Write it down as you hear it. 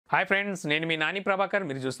Hi friends, నేను మీ నాని ప్రభాకర్.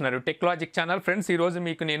 మీరు చూస్తున్నారు టెక్లాజిక్ ఛానల్. ఫ్రెండ్స్, ఈరోజు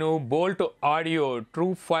మీకు నేను bolt audio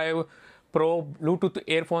Tru5 pro Bluetooth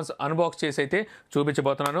ear phones unbox చేసి అయితే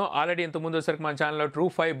చూపించబోతున్నాను. ఆల్రెడీ ఇంతకుముందు వచ్చరికి మన ఛానల్లో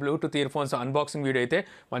Tru5 Bluetooth ear phones unboxing video అయితే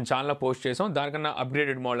మన ఛానల్లో పోస్ట్ చేసాం. దానికన్నా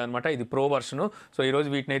అప్గ్రేడెడ్ మోడల్ అనమాట, ఇది ప్రో వర్షన్. సో ఈరోజు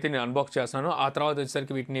వీటిని అయితే నేను అన్బాక్స్ చేస్తాను. ఆ తర్వాత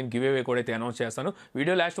వచ్చేసరికి వీటిని నేను గివ్ అవే కూడా అయితే అనౌన్స్ చేస్తాను.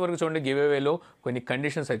 వీడియో లాస్ట్ వరకు చూడండి. గివ్ అవేలో కొన్ని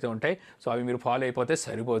కండిషన్స్ అయితే ఉంటాయి, సో అవి మీరు ఫాలో అయిపోతే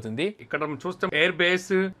సరిపోతుంది. ఇక్కడ మనం చూస్తాం AirBass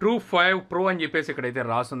Tru5 Pro అని చెప్పేసి ఇక్కడైతే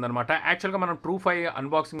రాస్తుందన్నమాట. యాక్చువల్గా మనం Tru5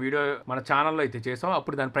 అన్బాక్సింగ్ వీడియో మన ఛానల్లో అయితే చేసాం.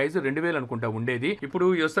 అప్పుడు దాని ప్రైస్ 2000 అనుకుంటా ఉండేది. ఇప్పుడు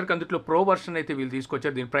వచ్చరికి అందులో ప్రో వర్షన్ అయితే వీళ్ళు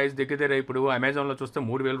తీసుకొచ్చారు. దీని ప్రైస్ దగ్గర ఇప్పుడు అమెజాన్లో చూస్తే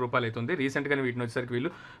 3000 రూపాయలు అవుతుంది. రీసెంట్గానే వీటిని వచ్చేసరికి వీళ్ళు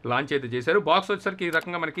లాంచ్ అయితే చేశారు. బాక్స్ వచ్చేసరికి ఈ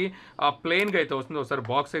రకంగా మనకి ప్లెయిన్గా అయితే వస్తుంది. ఒకసారి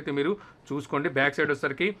బాక్స్ అయితే మీరు చూసుకోండి. బ్యాక్ సైడ్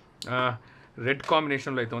వచ్చేసరికి రెడ్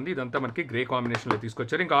కాంబినేషన్లో అయితే ఉంది. ఇదంతా మనకి గ్రే కాంబినేషన్లో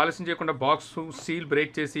తీసుకొచ్చారు. ఇంకా ఆలస్యం చేయకుండా బాక్స్ సీల్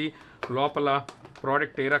బ్రేక్ చేసి లోపల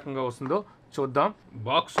ప్రోడక్ట్ ఏ రకంగా వస్తుందో చూద్దాం.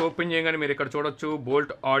 బాక్స్ ఓపెన్ చేయగానే మీరు ఇక్కడ చూడొచ్చు బోల్ట్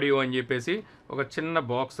ఆడియో అని చెప్పేసి ఒక చిన్న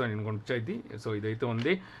బాక్స్ అని అనుకుంటా ఇది. సో ఇదైతే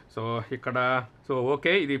ఉంది. సో ఇక్కడ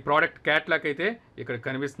ఓకే, ఇది ప్రోడక్ట్ క్యాట్లాగ్ అయితే ఇక్కడ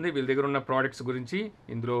కనిపిస్తుంది. వీళ్ళ దగ్గర ఉన్న ప్రోడక్ట్స్ గురించి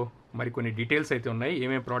ఇందులో మరికొన్ని డీటెయిల్స్ అయితే ఉన్నాయి.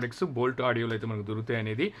 ఏమేమి ప్రోడక్ట్స్ బోల్ట్ ఆడియోలో అయితే మనకు దొరుకుతాయి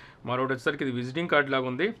అనేది. మరొకటి వచ్చేసరికి ఇది విజిటింగ్ కార్డ్ లాగా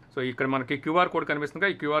ఉంది. సో ఇక్కడ మనకి క్యూఆర్ కోడ్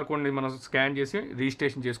కనిపిస్తుంది. ఈ క్యూఆర్ కోడ్ని మనం స్కాన్ చేసి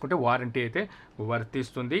రిజిస్ట్రేషన్ చేసుకుంటే వారంటీ అయితే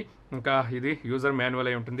వర్తిస్తుంది. ఇంకా ఇది యూజర్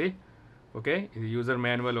మాన్యువల్ అయి ఉంటుంది. ఓకే, ఇది యూజర్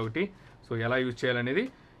మాన్యువల్ ఒకటి. సో ఎలా యూజ్ చేయాలనేది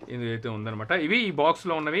ఇది అయితే ఉందన్నమాట. ఇవి ఈ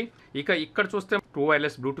బాక్స్లో ఉన్నవి. ఇక ఇక్కడ చూస్తే true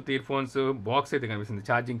wireless Bluetooth ear phones box అయితే కనిపిస్తుంది.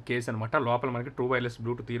 ఛార్జింగ్ కేస్ అనమాట. లోపల మనకి true wireless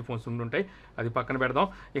Bluetooth ear phones ఉండుంటాయి. అది పక్కన పెడదాం.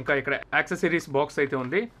 ఇంకా ఇక్కడ యాక్సెసరీస్ బాక్స్ అయితే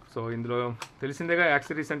ఉంది. సో ఇందులో తెలిసిందేగా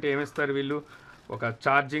యాక్సెసరీస్ అంటే ఏమిస్తారు వీళ్ళు. ఒక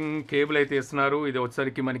ఛార్జింగ్ కేబుల్ అయితే ఇస్తున్నారు. ఇది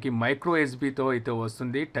వచ్చేసరికి మనకి మైక్రో ఎస్బీతో అయితే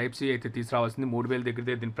వస్తుంది. టైప్ సి అయితే తీసుకురావాల్సింది. 3000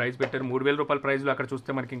 దగ్గర దీని ప్రైస్ పెట్టారు. 3000 రూపాయల ప్రైస్లో అక్కడ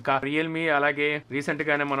చూస్తే మనకి ఇంకా రియల్మీ అలాగే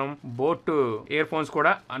రీసెంట్గానే మనం బోట్ ఇయర్ ఫోన్స్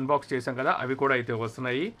కూడా అన్బాక్స్ చేసాం కదా, అవి కూడా అయితే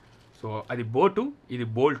వస్తున్నాయి. సో అది బోటు, ఇది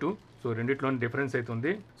బోల్టు. సో రెండిట్లోని డిఫరెన్స్ అయితే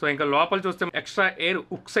ఉంది. సో ఇంకా లోపల చూస్తే ఎక్స్ట్రా ఎయిర్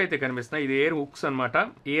హుక్స్ అయితే కనిపిస్తున్నాయి. ఇది ఎయిర్ హుక్స్ అనమాట.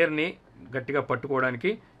 ఎయిర్ని గట్టిగా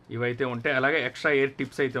పట్టుకోవడానికి ఇవైతే ఉంటాయి. అలాగే ఎక్స్ట్రా ఎయిర్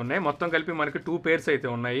టిప్స్ అయితే ఉన్నాయి. మొత్తం కలిపి మనకి 2 పేర్స్ అయితే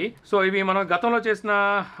ఉన్నాయి. సో ఇవి మనం గతంలో చేసిన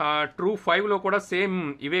Tru5లో కూడా సేమ్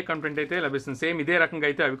ఇవే కంటెంట్ అయితే లభిస్తుంది. సేమ్ ఇదే రకంగా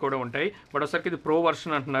అయితే అవి కూడా ఉంటాయి. బట్ ఒకసారికి ఇది ప్రో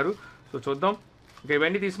వర్షన్ అంటున్నారు. సో చూద్దాం. ఇంకా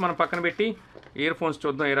ఇవన్నీ తీసి మనం పక్కన పెట్టి ఇయర్ ఫోన్స్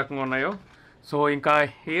చూద్దాం ఏ రకంగా ఉన్నాయో. సో ఇంకా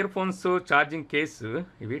ఇయర్ ఫోన్స్ ఛార్జింగ్ కేస్,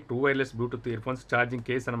 ఇవి true wireless Bluetooth ear phones charging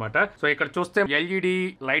case అనమాట. సో ఇక్కడ చూస్తే ఎల్ఈడి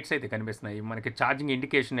లైట్స్ అయితే కనిపిస్తున్నాయి. మనకి ఛార్జింగ్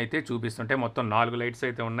ఇండికేషన్ అయితే చూపిస్తుంటే మొత్తం 4 లైట్స్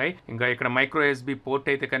అయితే ఉన్నాయి. ఇంకా ఇక్కడ మైక్రో ఎస్బీ పోర్ట్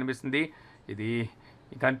అయితే కనిపిస్తుంది. ఇది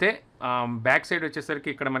ఇంకంతే. బ్యాక్ సైడ్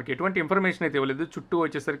వచ్చేసరికి ఇక్కడ మనకి ఎటువంటి ఇన్ఫర్మేషన్ అయితే ఇవ్వలేదు. చుట్టూ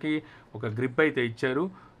వచ్చేసరికి ఒక గ్రిప్ అయితే ఇచ్చారు,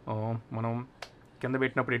 మనం కింద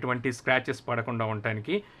పెట్టినప్పుడు ఎటువంటి స్క్రాచెస్ పడకుండా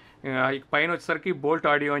ఉండటానికి. పైన వచ్చేసరికి బోల్ట్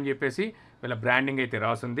ఆడియో అని చెప్పేసి వీళ్ళ బ్రాండింగ్ అయితే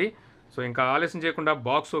రాసింది. సో ఇంకా ఆలస్యం చేయకుండా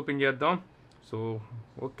బాక్స్ ఓపెన్ చేద్దాం. So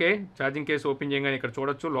okay, charging case open చేయగానే ఇక్కడ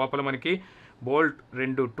చూడొచ్చు లోపల మనకి bolt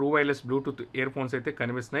 2 true wireless Bluetooth ear phones అయితే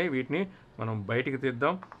కనిపిస్తున్నాయి. వీటిని మనం బయటికి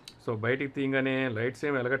తీద్దాం. సో బయటికి తీయగానే లైట్స్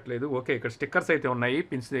ఏమి వెలగట్లేదు. ఓకే, ఇక్కడ స్టిక్కర్స్ అయితే ఉన్నాయి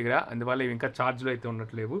పిన్స్ దగ్గర, అందువల్ల ఇవి ఇంకా ఛార్జ్లో అయితే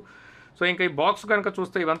ఉండట్లేవు. సో ఇంకా ఈ బాక్స్ కనుక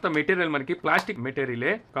చూస్తే ఇవంతా మెటీరియల్ మనకి ప్లాస్టిక్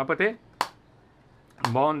మెటీరియలే, కాకపోతే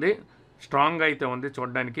బాగుంది, స్ట్రాంగ్గా అయితే ఉంది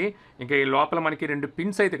చూడడానికి. ఇంకా ఈ లోపల మనకి 2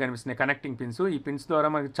 పిన్స్ అయితే కనిపిస్తున్నాయి, కనెక్టింగ్ పిన్స్. ఈ పిన్స్ ద్వారా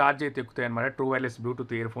మనకి ఛార్జ్ అయితే ఎక్కుతాయి అనమాట true wireless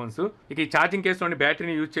Bluetooth ear phones. ఇక ఈ ఛార్జింగ్ కేసులోని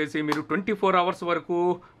బ్యాటరీని యూజ్ చేసి మీరు 24 అవర్స్ వరకు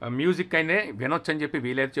మ్యూజిక్ అయినా వినొచ్చు అని చెప్పి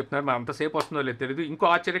వీలైతే చెప్తున్నారు. మరి అంతసేపు వస్తుందో లేదు తెలియదు. ఇంకో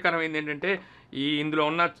ఆశ్చర్యకరమైంది ఏంటంటే ఇందులో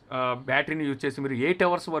ఉన్న బ్యాటరీని యూజ్ చేసి మీరు 8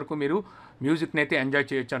 అవర్స్ వరకు మీరు మ్యూజిక్ని అయితే ఎంజాయ్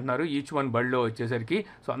చేయొచ్చు అంటున్నారు ఈచ్ వన్ బడ్లో వచ్చేసరికి.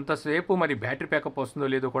 సో అంతసేపు మరి బ్యాటరీ బ్యాకప్ వస్తుందో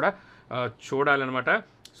లేదో కూడా చూడాలన్నమాట.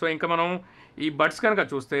 సో ఇంకా మనం ఈ బడ్స్ కనుక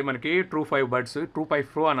చూస్తే మనకి Tru5 బడ్స్, Tru5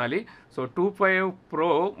 Pro అనాలి. సో Tru5 Pro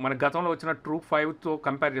మన గతంలో వచ్చిన Tru5తో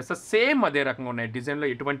కంపేర్ చేస్తే సేమ్ అదే రకంగా ఉన్నాయి. డిజైన్లో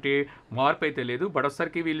ఎటువంటి మార్పు అయితే లేదు. బట్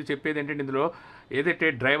ఒకసారికి వీళ్ళు చెప్పేది ఏంటంటే ఇందులో ఏదైతే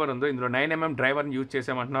డ్రైవర్ ఉందో ఇందులో 9mm డ్రైవర్ని యూజ్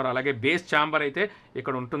చేసామంటున్నారు. అలాగే బేస్ ఛాంబర్ అయితే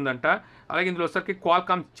ఇక్కడ ఉంటుందంట. అలాగే ఇందులో ఒకసారికి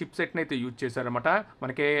క్వాల్కామ్ చిప్ సెట్ని అయితే యూజ్ చేశారనమాట.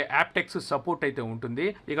 మనకి యాప్టెక్స్ సపోర్ట్ అయితే ఉంటుంది.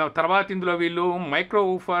 ఇక తర్వాత ఇందులో వీళ్ళు మైక్రో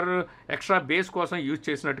ఊఫర్ ఎక్స్ట్రా బేస్ కోసం యూజ్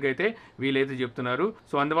చేసినట్టుగా అయితే వీళ్ళైతే చెప్తున్నారు.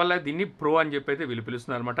 సో అందువల్ల దీన్ని ప్రో అని చెప్పి అయితే వీళ్ళు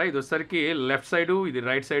పిలుస్తున్నారు అనమాట. ఇది వచ్చేసరికి లెఫ్ట్ సైడు, ఇది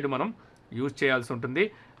రైట్ సైడ్ మనం యూజ్ చేయాల్సి ఉంటుంది.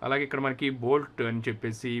 అలాగే ఇక్కడ మనకి బోల్ట్ అని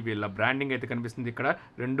చెప్పేసి వీళ్ళ బ్రాండింగ్ అయితే కనిపిస్తుంది. ఇక్కడ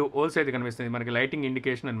 2 హోల్స్ అయితే కనిపిస్తుంది. మనకి లైటింగ్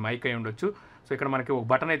ఇండికేషన్ అండ్ మైక్ అయి ఉండొచ్చు. సో ఇక్కడ మనకి ఒక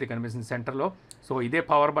బటన్ అయితే కనిపిస్తుంది సెంటర్లో. సో ఇదే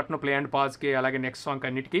పవర్ బటన్, ప్లే అండ్ పాజ్కి అలాగే నెక్స్ట్ సాంగ్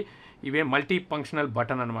అన్నిటికీ ఇవే మల్టీ ఫంక్షనల్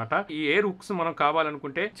బటన్ అనమాట. ఈ ఎయిర్ హుక్స్ మనం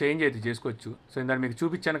కావాలనుకుంటే చేంజ్ అయితే చేసుకోవచ్చు. సో ఇందాక మీకు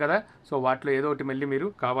చూపించాను కదా, సో వాటిలో ఏదో ఒకటి మళ్ళీ మీరు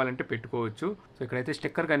కావాలంటే పెట్టుకోవచ్చు. సో ఇక్కడైతే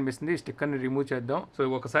స్టిక్కర్ కనిపిస్తుంది. ఈ స్టిక్కర్ని రిమూవ్ చేద్దాం. సో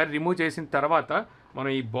ఒకసారి రిమూవ్ చేసిన తర్వాత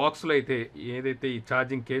మనం ఈ బాక్స్లో అయితే ఏదైతే ఈ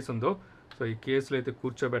ఛార్జింగ్ కేసు ఉందో సో ఈ కేసులో అయితే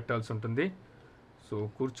కూర్చోబెట్టాల్సి ఉంటుంది. సో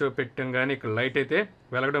కూర్చోబెట్టంగానే ఇక్కడ లైట్ అయితే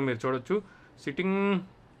వెలగడం మీరు చూడొచ్చు. సిట్టింగ్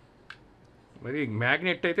మరి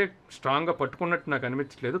మ్యాగ్నెట్ అయితే స్ట్రాంగ్గా పట్టుకున్నట్టు నాకు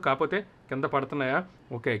అనిపించట్లేదు, కాకపోతే కింద పడుతున్నాయా?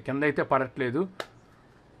 ఓకే, కింద అయితే పడట్లేదు.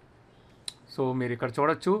 సో మీరు ఇక్కడ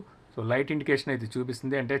చూడొచ్చు. సో లైట్ ఇండికేషన్ అయితే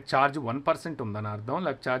చూపిస్తుంది, అంటే ఛార్జ్ 1% ఉందని అర్థం,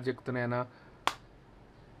 లేక ఛార్జ్ ఎక్కుతున్నాయనా?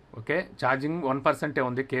 ఓకే, ఛార్జింగ్ 1%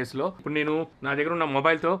 ఉంది కేసులో. ఇప్పుడు నేను నా దగ్గర ఉన్న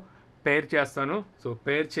మొబైల్తో పేర్ చేస్తాను. సో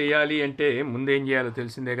పేర్ చేయాలి అంటే ముందు ఏం చేయాలో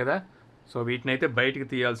తెలిసిందే కదా. సో వీటిని అయితే బయటికి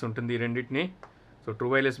తీయాల్సి ఉంటుంది, ఈ రెండింటిని. So true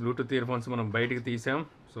wireless Bluetooth ear phones మనం బయటికి తీసాం.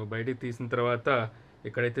 సో బయటికి తీసిన తర్వాత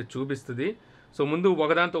ఇక్కడైతే చూపిస్తుంది. సో ముందు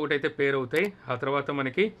ఒకదాంతో ఒకటైతే పేర్ అవుతాయి, ఆ తర్వాత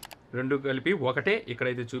మనకి రెండు కలిపి ఒకటే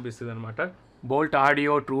ఇక్కడైతే చూపిస్తుంది అనమాట. బోల్ట్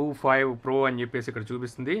ఆడియో Tru5ive Pro అని చెప్పేసి ఇక్కడ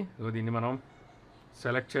చూపిస్తుంది. సో దీన్ని మనం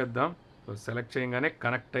సెలెక్ట్ చేద్దాం. సో సెలెక్ట్ చేయగానే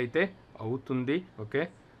కనెక్ట్ అయితే అవుతుంది. ఓకే,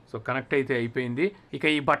 సో కనెక్ట్ అయితే అయిపోయింది. ఇక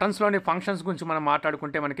ఈ బటన్స్లోని ఫంక్షన్స్ గురించి మనం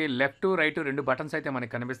మాట్లాడుకుంటే మనకి లెఫ్ట్ రైట్ రెండు బటన్స్ అయితే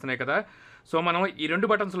మనకి కనిపిస్తున్నాయి కదా. సో మనం ఈ రెండు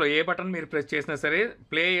బటన్స్లో ఏ బటన్ మీరు ప్రెస్ చేసినా సరే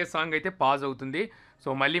ప్లే అయ్యే సాంగ్ అయితే పాజ్ అవుతుంది. సో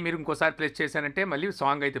మళ్ళీ మీరు ఇంకోసారి ప్రెస్ చేశారంటే మళ్ళీ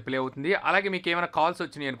సాంగ్ అయితే ప్లే అవుతుంది. అలాగే మీకు ఏమైనా కాల్స్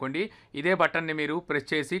వచ్చినాయి అనుకోండి, ఇదే బటన్ని మీరు ప్రెస్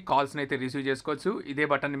చేసి కాల్స్ని అయితే రిసీవ్ చేసుకోవచ్చు. ఇదే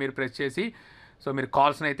బటన్ని మీరు ప్రెస్ చేసి సో మీరు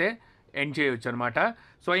కాల్స్ని అయితే ఎండ్ చేయవచ్చు అనమాట.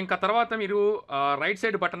 సో ఇంకా తర్వాత మీరు రైట్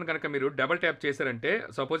సైడ్ బటన్ కనుక మీరు డబల్ ట్యాప్ చేశారంటే,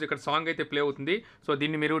 సపోజ్ ఇక్కడ సాంగ్ అయితే ప్లే అవుతుంది. సో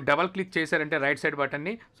దీన్ని మీరు డబల్ క్లిక్ చేశారంటే రైట్ సైడ్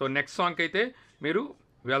బటన్ని, సో నెక్స్ట్ సాంగ్ అయితే మీరు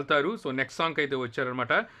వెళ్తారు. సో నెక్స్ట్ సాంగ్ అయితే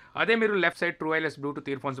వచ్చారనమాట. అదే మీరు left side true wireless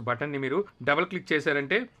Bluetooth ear phones బటన్ని మీరు డబల్ క్లిక్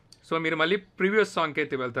చేశారంటే సో మీరు మళ్ళీ ప్రీవియస్ సాంగ్కి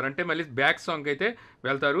అయితే వెళ్తారు, అంటే మళ్ళీ బ్యాక్ సాంగ్ అయితే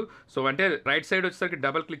వెళ్తారు. సో అంటే రైట్ సైడ్ వచ్చేసరికి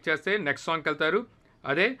డబల్ క్లిక్ చేస్తే నెక్స్ట్ సాంగ్కి వెళ్తారు,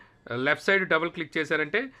 అదే లెఫ్ట్ సైడ్ డబుల్ క్లిక్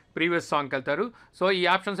చేశారంటే ప్రీవియస్ సాంగ్కి వెళ్తారు. సో ఈ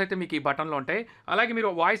ఆప్షన్స్ అయితే మీకు ఈ బటన్లో ఉంటాయి. అలాగే మీరు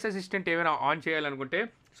వాయిస్ అసిస్టెంట్ ఏమైనా ఆన్ చేయాలనుకుంటే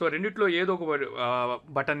సో రెండిట్లో ఏదో ఒక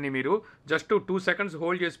బటన్ని మీరు జస్ట్ 2 seconds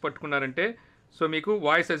హోల్డ్ చేసి పట్టుకున్నారంటే సో మీకు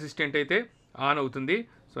వాయిస్ అసిస్టెంట్ అయితే ఆన్ అవుతుంది.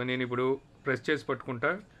 సో నేను ఇప్పుడు ప్రెస్ చేసి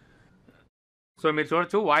పట్టుకుంటా. సో మీరు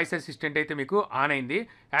చూడొచ్చు వాయిస్ అసిస్టెంట్ అయితే మీకు ఆన్ అయింది.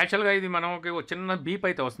 యాక్చువల్గా ఇది మనకి ఒక చిన్న బీప్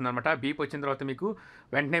అయితే వస్తుందన్నమాట. బీప్ వచ్చిన తర్వాత మీకు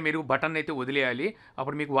వెంటనే మీరు బటన్ అయితే వదిలేయాలి,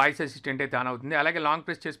 అప్పుడు మీకు వాయిస్ అసిస్టెంట్ అయితే ఆన్ అవుతుంది. అలాగే లాంగ్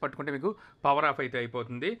ప్రెస్ చేసి పట్టుకుంటే మీకు పవర్ ఆఫ్ అయితే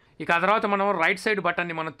అయిపోతుంది. ఇక ఆ తర్వాత మనం రైట్ సైడ్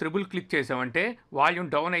బటన్ని మనం త్రిబుల్ క్లిక్ చేసామంటే వాల్యూమ్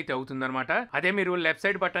డౌన్ అయితే అవుతుందన్నమాట. అదే మీరు లెఫ్ట్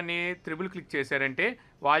సైడ్ బటన్ని త్రిబుల్ క్లిక్ చేశారంటే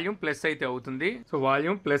వాల్యూమ్ ప్లస్ అయితే అవుతుంది. సో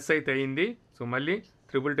వాల్యూమ్ ప్లస్ అయితే అయింది. సో మళ్ళీ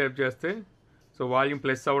త్రిబుల్ ట్యాప్ చేస్తే సో వాల్యూమ్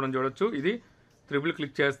ప్లస్ అవ్వడం చూడొచ్చు. ఇది త్రిబుల్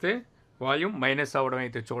క్లిక్ చేస్తే వాల్యూమ్ మైనస్ అవ్వడం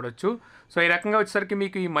అయితే చూడొచ్చు. సో ఈ రకంగా వచ్చేసరికి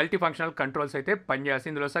మీకు ఈ మల్టీ ఫంక్షనల్ కంట్రోల్స్ అయితే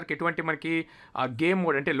పనిచేస్తాయి. ఇందులో సరికి ఎటువంటి మనకి గేమ్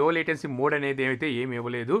మోడ్ అంటే లో లేటెన్సీ మోడ్ అనేది అయితే ఏమి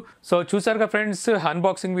ఇవ్వలేదు. సో చూసారుగా ఫ్రెండ్స్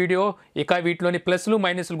అన్బాక్సింగ్ వీడియో. ఇక వీటిలోని ప్లస్లు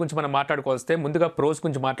మైనస్ల గురించి మనం మాట్లాడుకోవస్తే ముందుగా ప్రోస్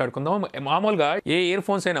గురించి మాట్లాడుకుందాం. మామూలుగా ఏ ఇయర్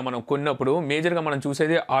ఫోన్స్ అయినా మనం కొన్నప్పుడు మేజర్గా మనం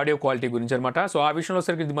చూసేది ఆడియో క్వాలిటీ గురించి అనమాట. సో ఆ విషయంలో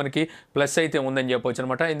సరికి ఇది మనకి ప్లస్ అయితే ఉందని చెప్పవచ్చు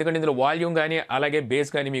అనమాట. ఎందుకంటే ఇందులో వాల్యూమ్ కానీ అలాగే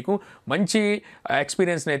బేస్ కానీ మీకు మంచి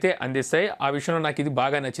ఎక్స్పీరియన్స్ని అయితే అందిస్తాయి. ఆ విషయంలో నాకు ఇది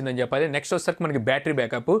బాగా నచ్చిందని చెప్పాలి. నెక్స్ట్ వచ్చేసరికి మనకి బ్యాటరీ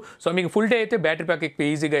బ్యాకప్. సో మీకు ఫుల్ డే అయితే బ్యాటరీ బ్యాకప్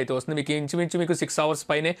ఈజీగా అయితే వస్తుంది. మీకు ఇంచుమించు మీకు 6 hours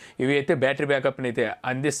పైనే ఇవి అయితే బ్యాటరీ బ్యాకప్ని అయితే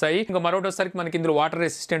అందిస్తాయి. ఇంకా మరొకటి వచ్చేసరికి మనకి ఇందులో వాటర్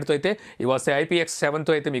రెసిస్టెంట్తో అయితే ఇవి వస్తాయి.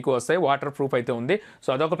 IPX7తో అయితే మీకు వస్తాయి, వాటర్ ప్రూఫ్ అయితే ఉంది.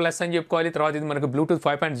 సో అదొక ప్లస్ అని చెప్పుకోవాలి. తర్వాత ఇది మనకు బ్లూటూత్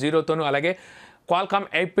 5.0తోను అలాగే క్వాల్కామ్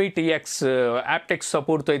aptX యాప్టెక్స్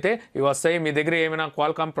సపోర్ట్తో అయితే ఇవి వస్తాయి. మీ దగ్గర ఏమైనా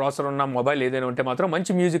క్వాల్కామ్ ప్రాసెసర్ ఉన్న మొబైల్ ఏదైనా ఉంటే మాత్రం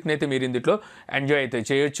మంచి మ్యూజిక్ని అయితే మీరు ఇందులో ఎంజాయ్ అయితే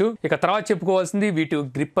చేయొచ్చు. ఇక తర్వాత చెప్పుకోవాల్సింది వీటి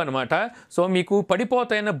గ్రిప్ అనమాట. సో మీకు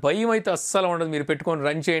పడిపోతాయన్న భయం అయితే అస్సలు ఉండదు. మీరు పెట్టుకొని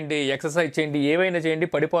రన్ చేయండి, ఎక్సర్సైజ్ చేయండి, ఏవైనా చేయండి,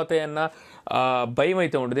 పడిపోతాయన్న భయం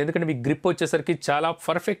అయితే ఉండదు. ఎందుకంటే మీ గ్రిప్ వచ్చేసరికి చాలా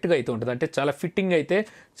పర్ఫెక్ట్గా అయితే ఉంటుంది, అంటే చాలా ఫిట్టింగ్ అయితే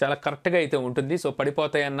చాలా కరెక్ట్గా అయితే ఉంటుంది. సో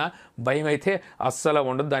పడిపోతాయన్న భయం అయితే అస్సలు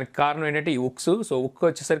ఉండదు. దానికి కారణం ఏంటంటే ఈ ఉక్స్. సో ఉక్కు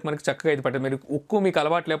వచ్చేసరికి మనకి చక్కగా అయితే పడుతుంది. మీరు ఉక్కు మీకు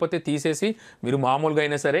అలవాటు లేకపోతే తీసేసి మీరు మామూలుగా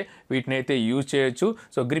అయినా సరే వీటిని అయితే యూజ్ చేయొచ్చు.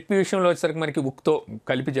 సో గ్రిప్ విషయంలో వచ్చేసరికి మనకి ఉక్తో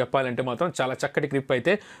కలిపి చెప్పాలంటే మాత్రం చాలా చక్కటి గ్రిప్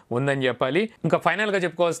అయితే ఉందని చెప్పాలి. ఇంకా ఫైనల్గా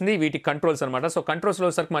చెప్పుకోవాల్సింది వీటి కంట్రోల్స్ అనమాట. సో కంట్రోల్స్లో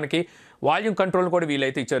వచ్చేసరికి మనకి వాల్యూమ్ కంట్రోల్ కూడా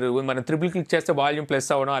వీలైతే ఇచ్చారు. మనం ట్రిపుల్ క్లిక్ చేస్తే వాల్యూమ్ ప్లస్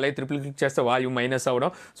అవ్వడం, అలాగే ట్రిపుల్ క్లిక్ చేస్తే వాల్యూమ్ మైనస్ అవ్వడం.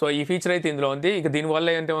 సో ఈ ఫీచర్ అయితే ఇందులో ఉంది. ఇక దీనివల్ల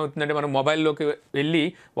ఏంటవుతుందంటే మనం మొబైల్లోకి వెళ్ళి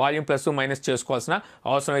వాల్యూమ్ ప్లస్ మైనస్ చేసుకోవాల్సిన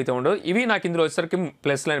అవసరం అయితే ఉండదు. ఇవి నాకు ఇందులో వచ్చేసరికి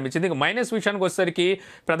ప్లస్లు అనిపించింది. ఇక మైనస్ విషయానికి వచ్చేసరికి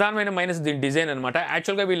ప్రధానమైన మైనస్ దీని డిజైన్ అనమాట.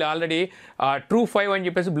 యాక్చువల్గా వీళ్ళు ఆల్రెడీ Tru5ive అని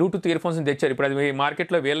చెప్పేసి బ్లూటూత్ ఇయర్ ఫోన్స్ తెచ్చారు. ఇప్పుడు అది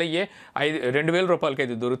మార్కెట్లో వేలయ్యే 2,000 రూపాయలకి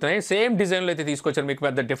అయితే దొరుకుతున్నాయి. సేమ్ డిజైన్లో అయితే తీసుకొచ్చారు. మీకు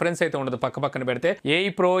పెద్ద డిఫరెన్స్ అయితే ఉండదు పక్క పక్కన పెడితే. ఏఈ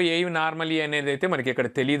ప్రో ఏఈ నార్మల్ అనేది అయితే మనకి ఇక్కడ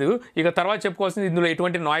తెలియదు. ఇక తర్వాత చెప్పుకోవాల్సింది ఇందులో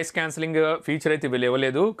ఎటువంటి నాయిస్ క్యాన్సిలింగ్ ఫీచర్ అయితే వీళ్ళు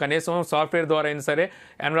ఇవ్వలేదు. కనీసం సాఫ్ట్వేర్ ద్వారా అయినా సరే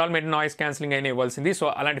ఎన్విరాన్మెంట్ నాయిస్ క్యాన్సిలింగ్ అయినా ఇవ్వాల్సింది. సో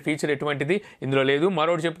అలాంటి ఫీచర్ ఎటువంటిది ఇందులో లేదు.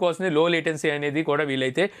 మరొకటి చెప్పుకోవాల్సింది లో లేటెన్సీ అనేది కూడా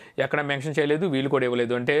వీళ్ళైతే ఎక్కడ మెన్షన్ చేయలేదు, వీళ్ళు కూడా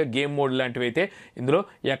ఇవ్వలేదు. అంటే గేమ్ మోడ్ లాంటివి అయితే ఇందులో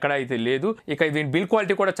ఎక్కడ అయితే లేదు. ఇక దీని బిల్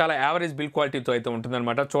క్వాలిటీ కూడా చాలా యావరేజ్ బిల్ క్వాలిటీతో అయితే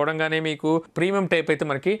ఉంటుందన్నమాట. చూడంగానే మీకు ప్రీమియం టైప్ అయితే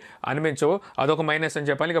మనకి అనిపించవు, అదొక మైనస్ అని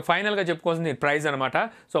చెప్పాలి. ఇక ఫైనల్గా చెప్పుకోవాల్సింది ప్రైస్ అనమాట.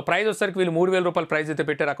 సో ప్రైస్ వచ్చేసరికి వీళ్ళు 3,000 రూపాయల ప్రైస్ అయితే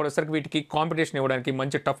పెట్టారు. అక్కడ వచ్చేసరికి వీటికి కాంపిటీషన్ ఇవ్వడానికి,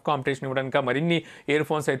 మంచి టఫ్ కాంపిటీషన్ ఇవ్వడానికి మరిన్ని ఇయర్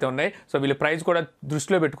ఫోన్స్ అయితే ఉన్నాయి. సో వీళ్ళు ప్రైస్ కూడా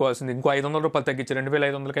దృష్టిలో పెట్టుకోవాల్సింది. ఇంకో 500 రూపాయలు తగ్గించి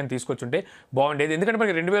 2,500 తీసుకొచ్చుంటే బాగుండేది. ఎందుకంటే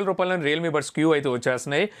మనకి 2,000 రూపాయలు రియల్మీ బడ్స్ క్యూ అయితే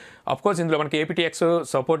వచ్చేస్తున్నాయి. అఫ్కోర్స్ ఇందులో మనకి APTX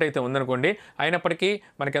సపోర్ట్ అయితే ఉందనుకోండి, అయినప్పటికీ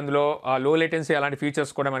మనకి అందులో లో లేటెన్సీ అలాంటి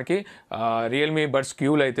ఫీచర్స్ కూడా మనకి రియల్మీ బడ్స్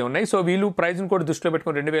క్యూలు అయితే ఉన్నాయి. సో వీళ్ళు ప్రైస్ని కూడా దృష్టిలో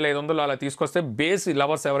పెట్టుకుని 2,500 అలా తీసుకొస్తే బేస్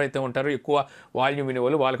లవర్స్ ఎవరైతే ఉంటారో, ఎక్కువ వాల్యూమ్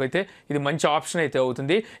వినేవాళ్ళు, వాళ్ళకైతే ఇది మంచి ఆప్షన్ అయితే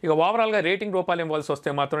అవుతుంది. ఇక ఓవరాల్గా రేటింగ్ రూపాయలు ఇవ్వాల్సి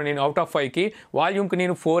వస్తే మాత్రం నేను అవుట్ ఆఫ్ 5కి వాల్యూమ్కి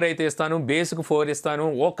నేను 4 అయితే ఇస్తాను, బేస్కి 4 ఇస్తాను,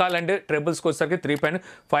 ఓకాల్ అండ్ ట్రెబుల్స్కి వచ్చేసరికి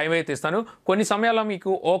 3.5 అయితే ఇస్తాను. కొన్ని సమయాల్లో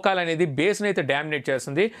మీకు ఓకాల్ అనేది బేస్ని అయితే డామినేట్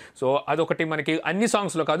చేస్తుంది. సో అదొకటి మనకి అన్ని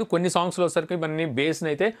సాంగ్స్లో కాదు, కొన్ని సాంగ్స్లో వచ్చేసరికి మన బేస్ని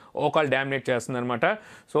అయితే ఓకాల్ డామినేట్ చేస్తుంది అనమాట.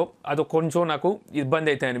 సో అది కొంచెం నాకు ఇబ్బంది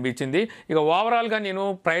అయితే అనిపించింది. ఇక ఓవరాల్గా నేను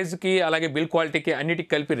ప్రైస్కి అలాగే బిల్ క్వాలిటీకి అన్నిటికి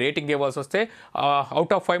కలిపి రేటింగ్ ఇవ్వాల్సి వస్తే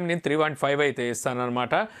అవుట్ ఆఫ్ 5 నేను 3.5 అయితే ఇస్తాను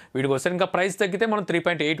అనమాట. వీడికి వస్తే ఇంకా ప్రైస్ తగ్గితే మనం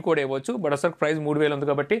 3.8 కూడా ఇవ్వచ్చు. బట్ అసలు ప్రైస్ 3,000 ఉంది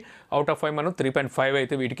కాబట్టి అవుట్ ఆఫ్ 5 మనం 3.5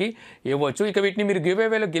 అయితే వీటికి ఇవ్వచ్చు. ఇక వీటిని మీరు గివ్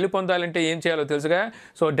అవేలో గెలుపొందాలంటే ఏం చేయాలో తెలుసుగా.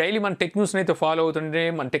 సో డైలీ మన టెక్ న్యూస్ని అయితే ఫాలో అవుతుంటే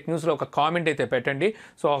మన టెక్ న్యూస్లో ఒక కామెంట్ అయితే పెట్టండి.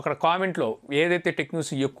 సో అక్కడ కామెంట్లో ఏదైతే టెక్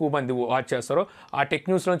న్యూస్ ఎక్కువ మంది వాచ్ చేస్తారో ఆ టెక్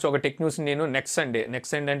న్యూస్ నుంచి ఒక టెక్ న్యూస్ నేను నెక్స్ట్ సండే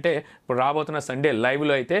అంటే ఇప్పుడు రాబోతున్న సండే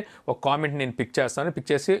లైవ్లో అయితే ఒక కామెంట్ నేను పిక్ చేస్తాను. పిక్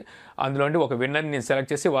చేసి అందులో ఒక విన్నర్ని నేను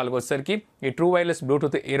సెలెక్ట్ చేసి వాళ్ళకి వచ్చేసరికి ఈ ట్రూ వైర్లెస్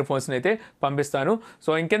బ్లూటూత్ ఇయర్ ఫోన్స్ని అయితే పంపిస్తాను.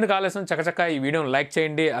 సో ఇంకెందుకు ఆలస్యం, చకచక ఈ వీడియోని లైక్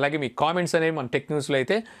చేయండి. అలాగే మీ కామెంట్స్ అనేవి మన టెక్ న్యూస్లో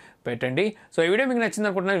అయితే పెట్టండి. సో ఈ వీడియో మీకు నచ్చింది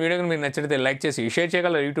అనుకుంటున్నాను. వీడియో మీకు నచ్చితే లైక్ చేసి షేర్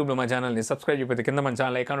చేయగలరు. యూట్యూబ్లో మా ఛానల్ని సబ్స్క్రైబ్ చేయకపోతే కింద మన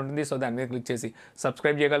ఛానల్ ఐకాన్ ఉంటుంది. సో దాని మీద క్లిక్ చేసి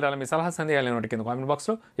సబ్స్క్రైబ్ చేయగలరు. మీ సలహా సందేహాలు కింద కామెంట్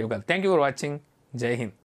బాక్స్లో ఇవ్వగలరు. Thank you for watching. జై హింద్.